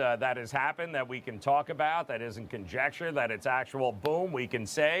that has happened that we can talk about, that isn't conjecture, that it's actual boom. We can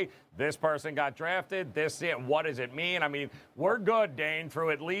say this person got drafted, what does it mean? I mean, we're good, Dane,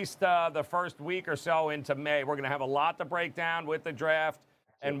 through at least the first week or so into May. We're going to have a lot to break down with the draft,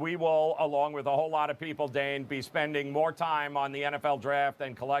 and we will, along with a whole lot of people, Dane, be spending more time on the NFL draft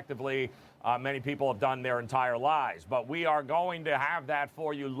than collectively many people have done their entire lives. But we are going to have that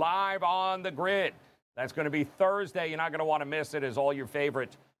for you live on the Grid. That's going to be Thursday. You're not going to want to miss it, as all your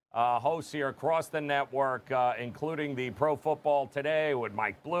favorite hosts here across the network, including the Pro Football Today with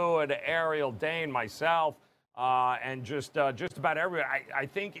Mike Blewett, Ariel, Dane, myself, and just about everyone. I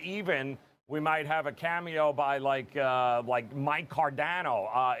think even we might have a cameo by like Mike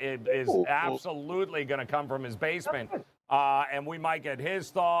Cardano. It is absolutely going to come from his basement. And we might get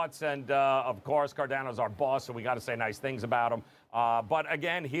his thoughts. And, of course, Cardano's our boss, so we got to say nice things about him. But,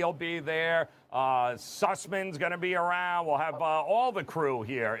 again, he'll be there. Sussman's going to be around. We'll have all the crew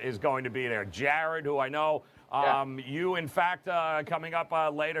here is going to be there. Jared, who I know you, in fact, coming up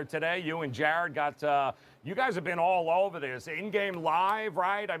later today, you and Jared got you guys have been all over this. In-game live,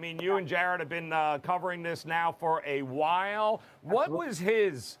 right? I mean, you and Jared have been covering this now for a while. What was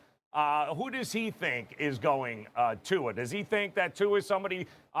his... who does he think is going to it? Does he think that Tua is somebody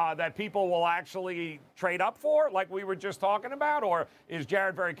that people will actually trade up for, like we were just talking about? Or is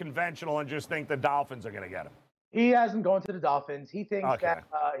Jared very conventional and just think the Dolphins are going to get him? He hasn't gone to the Dolphins. He thinks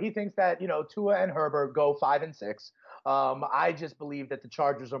that Tua and Herbert go 5 and 6. I just believe that the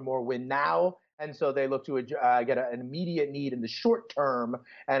Chargers are more win now, and so they look to get an immediate need in the short term.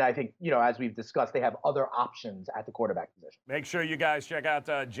 And I think, as we've discussed, they have other options at the quarterback position. Make sure you guys check out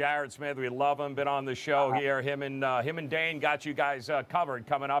Jared Smith. We love him. Been on the show here. Him and Dane got you guys covered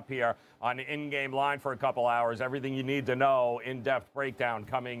coming up here on the In-Game Line for a couple hours. Everything you need to know, in-depth breakdown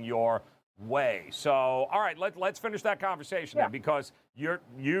coming your way. So, all right, let's finish that conversation then, because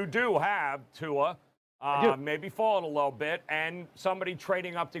you do have Tua. Maybe falling a little bit, and somebody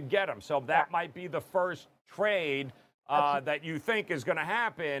trading up to get him. So that might be the first trade that you think is going to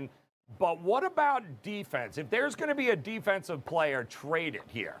happen. But what about defense? If there's going to be a defensive player traded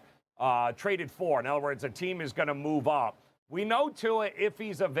here, traded for, in other words, a team is going to move up. We know Tua, if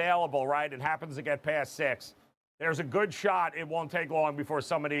he's available, right, and happens to get past 6, there's a good shot it won't take long before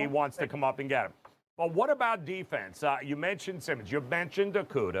somebody wants to come up and get him. But what about defense? You mentioned Simmons. You mentioned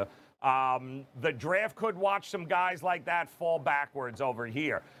Okudah. The draft could watch some guys like that fall backwards over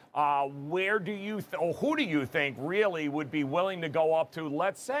here. Where do you or who do you think really would be willing to go up to,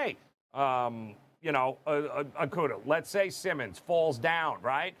 let's say, Okudah? Let's say Simmons falls down,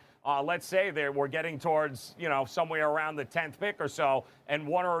 right? Let's say we're getting towards, somewhere around the 10th pick or so, and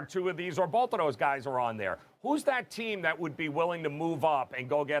one or two of these or both of those guys are on there. Who's that team that would be willing to move up and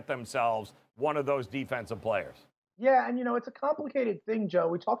go get themselves one of those defensive players. Yeah, and it's a complicated thing, Joe.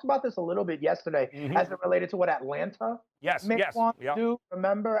 We talked about this a little bit yesterday as it related to what Atlanta may want to do,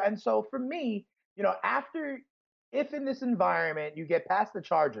 remember? And so for me, if in this environment you get past the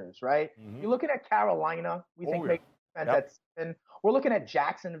Chargers, right? You're looking at Carolina, we think may defense at 7. We're looking at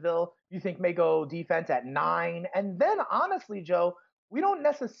Jacksonville, you think may go defense at 9. And then honestly, Joe, we don't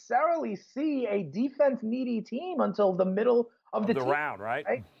necessarily see a defense-needy team until the middle of the round, right?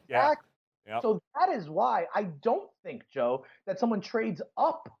 Yeah. Exactly. Yep. So that is why I don't think, Joe, that someone trades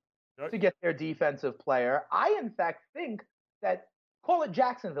up to get their defensive player. I, in fact, think that, call it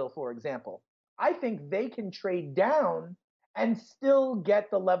Jacksonville, for example. I think they can trade down and still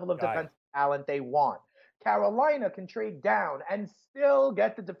get the level of defensive talent they want. Carolina can trade down and still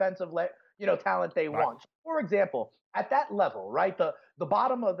get the defensive talent they want. For example, at that level, right, the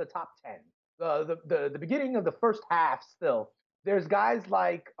bottom of the top 10, the beginning of the first half still, there's guys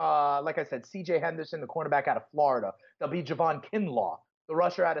like I said, C.J. Henderson, the cornerback out of Florida. There'll be Javon Kinlaw, the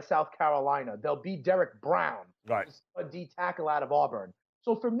rusher out of South Carolina. There'll be Derek Brown, a D tackle out of Auburn.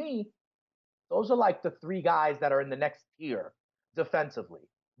 So for me, those are like the 3 guys that are in the next tier defensively.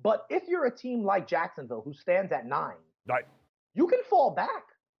 But if you're a team like Jacksonville who stands at 9, you can fall back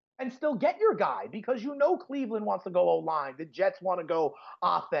and still get your guy because Cleveland wants to go O-line. The Jets want to go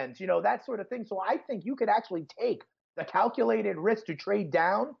offense, that sort of thing. So I think you could actually take the calculated risk to trade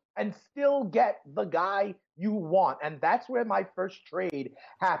down and still get the guy you want. And that's where my first trade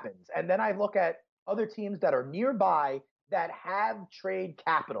happens. And then I look at other teams that are nearby that have trade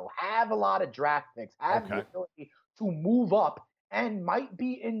capital, have a lot of draft picks, have the ability to move up and might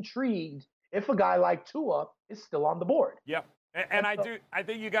be intrigued if a guy like Tua is still on the board. Yep. And I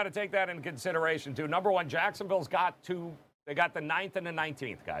think you got to take that into consideration too. Number one, Jacksonville's got 2. They got the 9th and the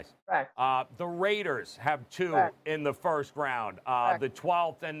 19th, guys. The Raiders have 2 in the first round. The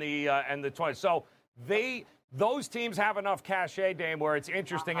 12th and the 20th. So those teams have enough cachet, Dame, where it's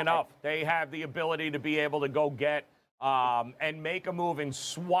interesting enough. They have the ability to be able to go get and make a move and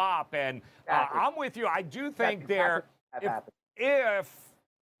swap. And I'm with you. I do think if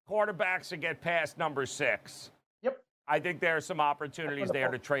quarterbacks get past number 6, I think there are some opportunities there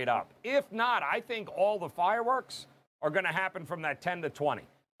to trade up. If not, I think all the fireworks are going to happen from that 10 to 20.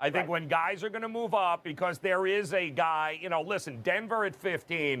 I think when guys are going to move up because there is a guy, listen, Denver at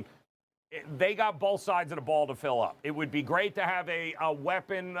 15, they got both sides of the ball to fill up. It would be great to have a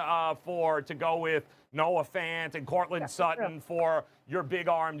weapon to go with Noah Fant and Cortland Sutton for your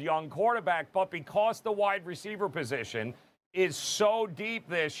big-armed young quarterback. But because the wide receiver position is so deep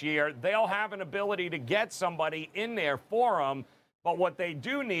this year, they'll have an ability to get somebody in there for them. But what they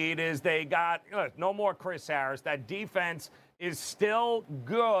do need is they got no more Chris Harris. That defense is still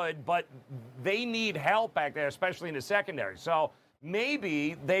good, but they need help back there, especially in the secondary. So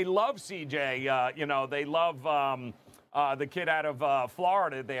maybe they love CJ. They love the kid out of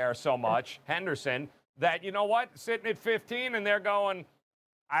Florida there so much, Henderson, that, sitting at 15 and they're going,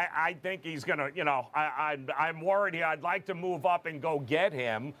 I think he's going to, I'm worried here. I'd like to move up and go get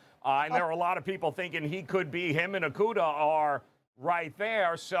him. And there are a lot of people thinking he could be, him and Okudah are right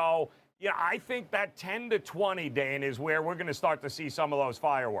there. So, I think that 10 to 20, Dane, is where we're going to start to see some of those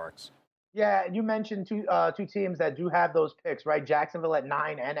fireworks. Yeah, you mentioned two teams that do have those picks, right? Jacksonville at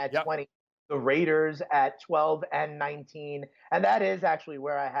 9 and at 20. The Raiders at 12 and 19. And that is actually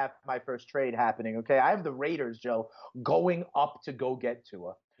where I have my first trade happening, okay? I have the Raiders, Joe, going up to go get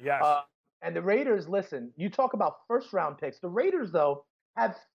Tua. Yes. And the Raiders, listen, you talk about first-round picks. The Raiders, though,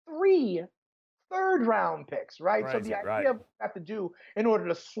 have 3 third-round picks, right? So the idea of what you have to do in order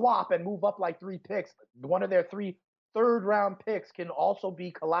to swap and move up like 3 picks, one of their 3 third-round picks can also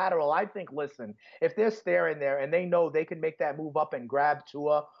be collateral. I think, listen, if they're staring there and they know they can make that move up and grab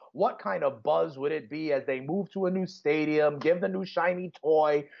Tua, what kind of buzz would it be as they move to a new stadium, give the new shiny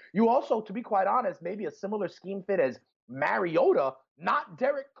toy? You also, to be quite honest, maybe a similar scheme fit as Mariota, not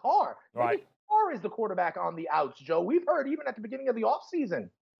Derek Carr. Maybe Carr is the quarterback on the outs, Joe. We've heard even at the beginning of the offseason,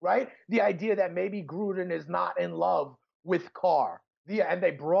 right? The idea that maybe Gruden is not in love with Carr. And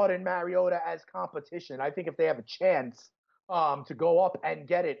they brought in Mariota as competition. I think if they have a chance to go up and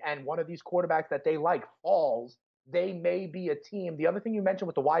get it, and one of these quarterbacks that they like falls, they may be a team. The other thing you mentioned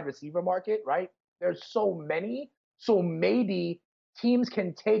with the wide receiver market, right? There's so many. So maybe teams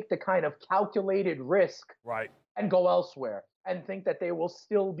can take the kind of calculated risk and go elsewhere and think that there will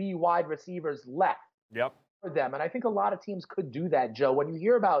still be wide receivers left for them. And I think a lot of teams could do that, Joe. When you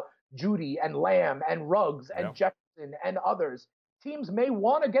hear about Judy and Lamb and Ruggs and Jefferson and others, teams may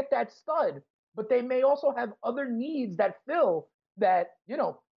want to get that stud, but they may also have other needs that fill that,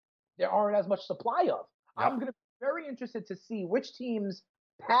 there aren't as much supply of. I'm going to be very interested to see which teams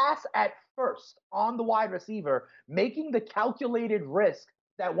pass at first on the wide receiver, making the calculated risk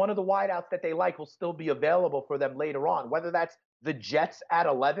that one of the wideouts that they like will still be available for them later on, whether that's the Jets at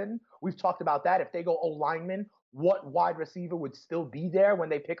 11. We've talked about that. If they go O-lineman, what wide receiver would still be there when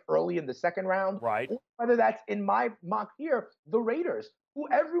they pick early in the second round? Right. Or whether that's in my mock here, the Raiders, who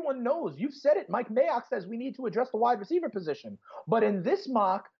everyone knows. You've said it. Mike Mayock says we need to address the wide receiver position. But in this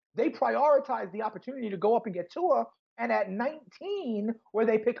mock, they prioritize the opportunity to go up and get Tua. And at 19, where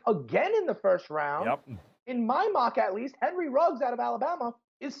they pick again in the first round, in my mock at least, Henry Ruggs out of Alabama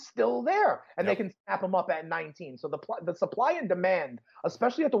is still there, and they can snap him up at 19. So the supply and demand,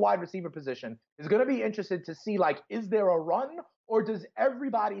 especially at the wide receiver position, is going to be interested to see, like, is there a run, or does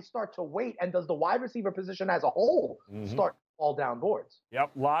everybody start to wait, and does the wide receiver position as a whole start to fall down boards? Yep,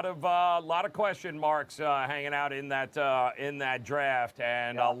 lot of question marks hanging out in that draft,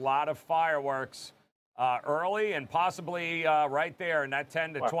 and a lot of fireworks early, and possibly right there in that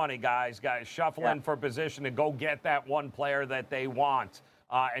 10 to 20 guys shuffling for position to go get that one player that they want.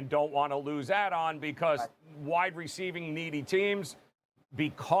 And don't want to lose that on, because wide receiving needy teams,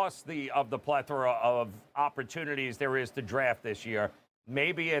 because of the plethora of opportunities there is to draft this year,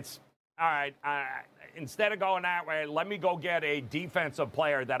 maybe it's, all right, instead of going that way, let me go get a defensive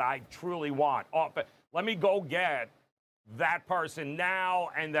player that I truly want. Let me go get that person now,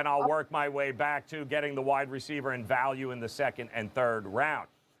 and then I'll work my way back to getting the wide receiver and value in the second and third round.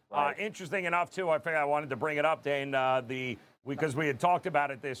 Interesting enough, too, I figured I wanted to bring it up, Dane, because we had talked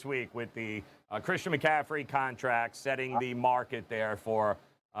about it this week with the Christian McCaffrey contract, setting the market there for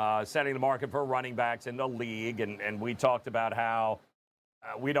running backs in the league, and we talked about how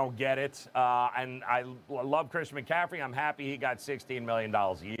we don't get it. And I love Christian McCaffrey. I'm happy he got $16 million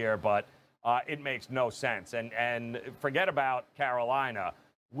a year, but it makes no sense. And forget about Carolina.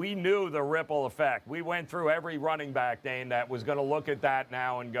 We knew the ripple effect. We went through every running back, Dane, that was going to look at that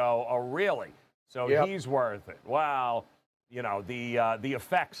now and go, oh, really? So he's worth it. Wow. You know, the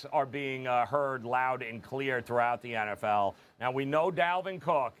effects are being heard loud and clear throughout the NFL. Now, we know Dalvin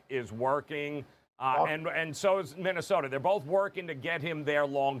Cook is working, and so is Minnesota. They're both working to get him there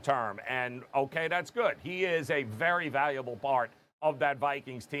long term. And, okay, that's good. He is a very valuable part of that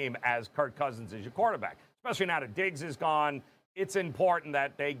Vikings team as Kirk Cousins is your quarterback. Especially now that Diggs is gone, it's important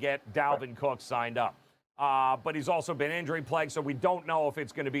that they get Dalvin Cook signed up. But he's also been injury-plagued, so we don't know if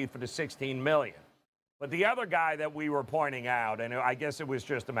it's going to be for the $16 million. But the other guy that we were pointing out, and I guess it was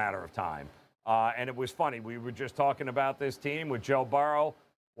just a matter of time, and it was funny. We were just talking about this team with Joe Burrow.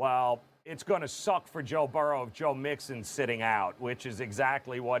 Well, it's going to suck for Joe Burrow if Joe Mixon's sitting out, which is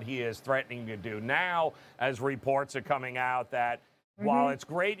exactly what he is threatening to do now, as reports are coming out that while it's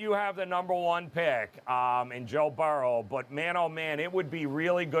great you have the number one pick in Joe Burrow, but man, oh man, it would be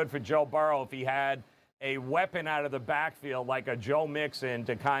really good for Joe Burrow if he had a weapon out of the backfield like a Joe Mixon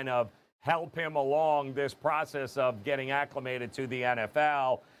to kind of help him along this process of getting acclimated to the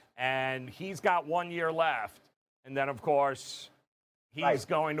NFL. And he's got 1 year left. And then, of course, he's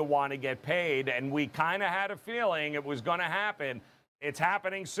going to want to get paid. And we kind of had a feeling it was going to happen. It's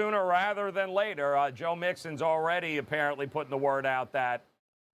happening sooner rather than later. Joe Mixon's already apparently putting the word out that,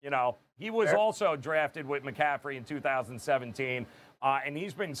 you know, he was also drafted with McCaffrey in 2017. And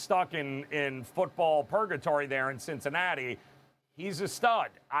he's been stuck in football purgatory there in Cincinnati. He's a stud.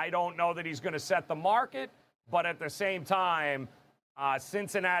 I don't know that he's going to set the market, but at the same time,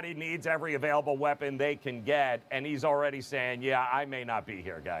 Cincinnati needs every available weapon they can get, and he's already saying, yeah, I may not be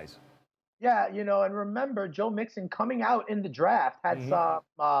here, guys. Yeah, you know, and remember, Joe Mixon coming out in the draft had some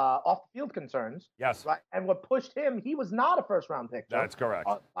off-the-field concerns. Yes. Right? And what pushed him, he was not a first-round pick. That's correct.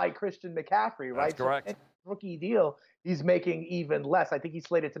 Like Christian McCaffrey, right? That's correct. So, rookie deal, he's making even less. I think he's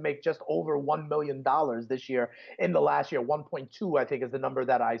slated to make just over $1 million this year. In the last year, 1.2, I think, is the number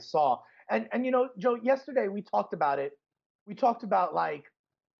that I saw. And you know, Joe, yesterday we talked about it. We talked about, like,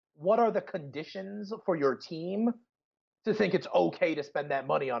 what are the conditions for your team to think it's okay to spend that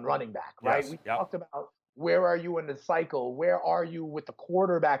money on running back, right? Yes. We talked about where are you in the cycle? Where are you with the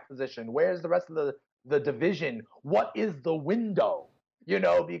quarterback position? Where's the rest of the division? What is the window? You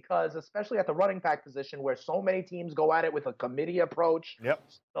know, because especially at the running back position where so many teams go at it with a committee approach,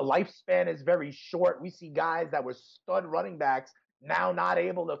 the lifespan is very short. We see guys that were stud running backs now not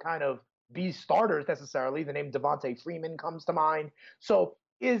able to kind of be starters necessarily. The name Devontae Freeman comes to mind. So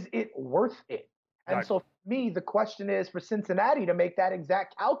is it worth it? And so for me, the question is for Cincinnati to make that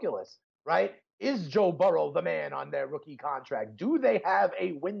exact calculus, right? Is Joe Burrow the man on their rookie contract? Do they have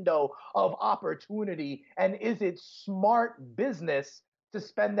a window of opportunity? And is it smart business to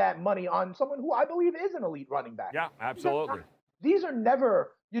spend that money on someone who I believe is an elite running back? Yeah, absolutely. These are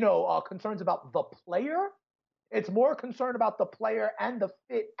never, you know, concerns about the player. It's more concerned about the player and the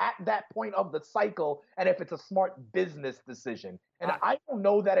fit at that point of the cycle and if it's a smart business decision. And I don't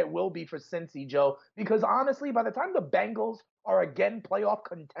know that it will be for Cincy, Joe, because honestly, by the time the Bengals are again playoff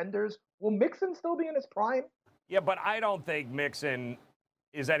contenders, will Mixon still be in his prime? Yeah, but I don't think Mixon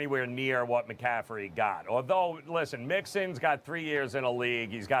is anywhere near what McCaffrey got. Although, listen, Mixon's got 3 years in a league.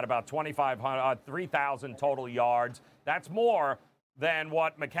 He's got about 3,000 total yards. That's more than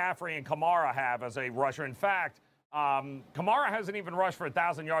what McCaffrey and Kamara have as a rusher. In fact, Kamara hasn't even rushed for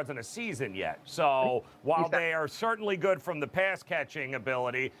 1,000 yards in a season yet. So while they are certainly good from the pass-catching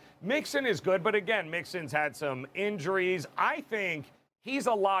ability, Mixon is good. But again, Mixon's had some injuries. I think he's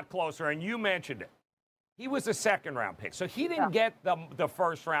a lot closer, and you mentioned it. He was a second-round pick, so he didn't get the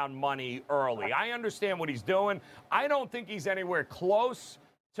first-round money early. I understand what he's doing. I don't think he's anywhere close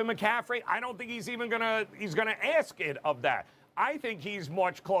to McCaffrey. I don't think he's even gonna ask it of that. I think he's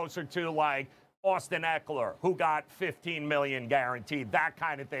much closer to, like, Austin Eckler, who got $15 million guaranteed, that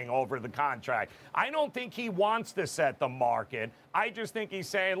kind of thing over the contract. I don't think he wants to set the market. I just think he's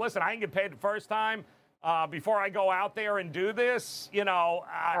saying, listen, I can get paid the first time before I go out there and do this. You know,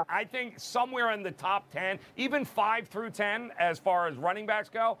 I think somewhere in the top 10, even 5 through 10 as far as running backs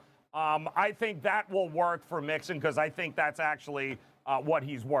go, I think that will work for Mixon because I think that's actually what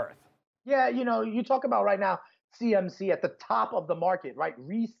he's worth. Yeah, you know, you talk about right now, CMC at the top of the market, right?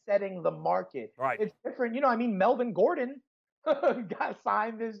 Resetting the market. Right. It's different. You know, I mean, Melvin Gordon got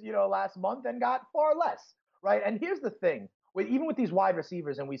signed this, last month and got far less, right? And here's the thing. Even with these wide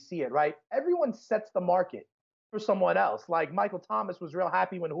receivers, and we see it, right? Everyone sets the market for someone else. Like Michael Thomas was real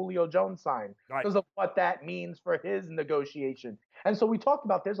happy when Julio Jones signed because of what that means for his negotiation. And so we talked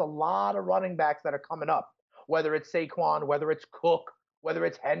about there's a lot of running backs that are coming up, whether it's Saquon, whether it's Cook, whether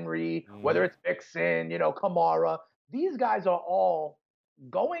it's Henry, whether it's Mixon, Kamara. These guys are all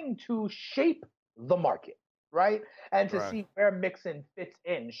going to shape the market, right? And to see where Mixon fits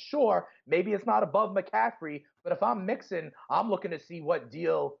in. Sure, maybe it's not above McCaffrey, but if I'm Mixon, I'm looking to see what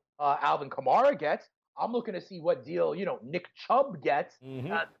deal Alvin Kamara gets. I'm looking to see what deal, Nick Chubb gets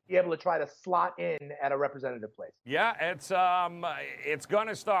to be able to try to slot in at a representative place. Yeah, it's going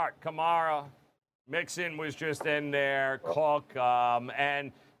to start. Kamara, Mixon was just in there, Cook,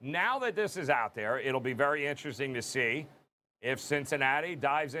 and now that this is out there, it'll be very interesting to see if Cincinnati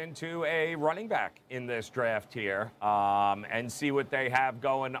dives into a running back in this draft here and see what they have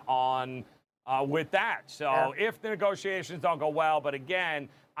going on with that. So if the negotiations don't go well, but again,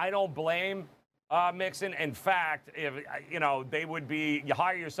 I don't blame Mixon. In fact, if they would be, you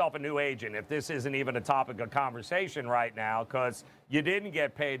hire yourself a new agent if this isn't even a topic of conversation right now because you didn't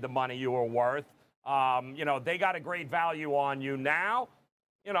get paid the money you were worth. They got a great value on you now.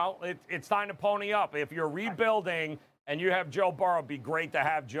 It's time to pony up. If you're rebuilding and you have Joe Burrow, it'd be great to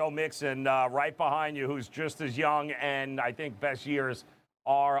have Joe Mixon right behind you, who's just as young, and I think best years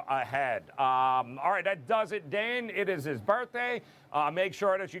are ahead. All right, that does it, Dane. It is his birthday. Make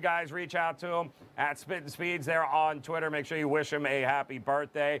sure that you guys reach out to him at Spittin' Speeds there on Twitter. Make sure you wish him a happy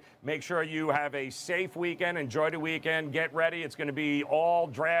birthday. Make sure you have a safe weekend. Enjoy the weekend. Get ready. It's going to be all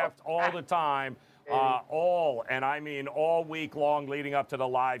draft all the time. And I mean all week long leading up to the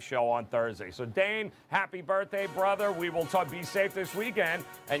live show on Thursday. So, Dane, happy birthday, brother. We will be safe this weekend.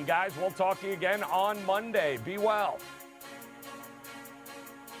 And, guys, we'll talk to you again on Monday. Be well.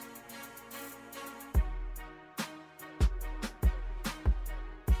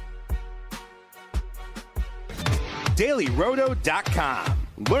 DailyRoto.com.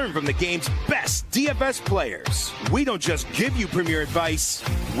 Learn from the game's best DFS players. We don't just give you premier advice,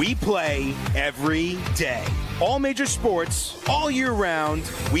 we play every day. All major sports, all year round,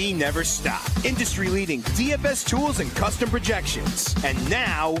 we never stop. Industry-leading DFS tools and custom projections. And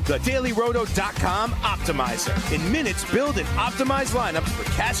now, the DailyRoto.com Optimizer. In minutes, build and optimize lineups for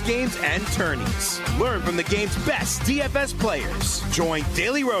cash games and tourneys. Learn from the game's best DFS players. Join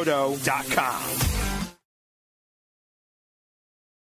DailyRoto.com.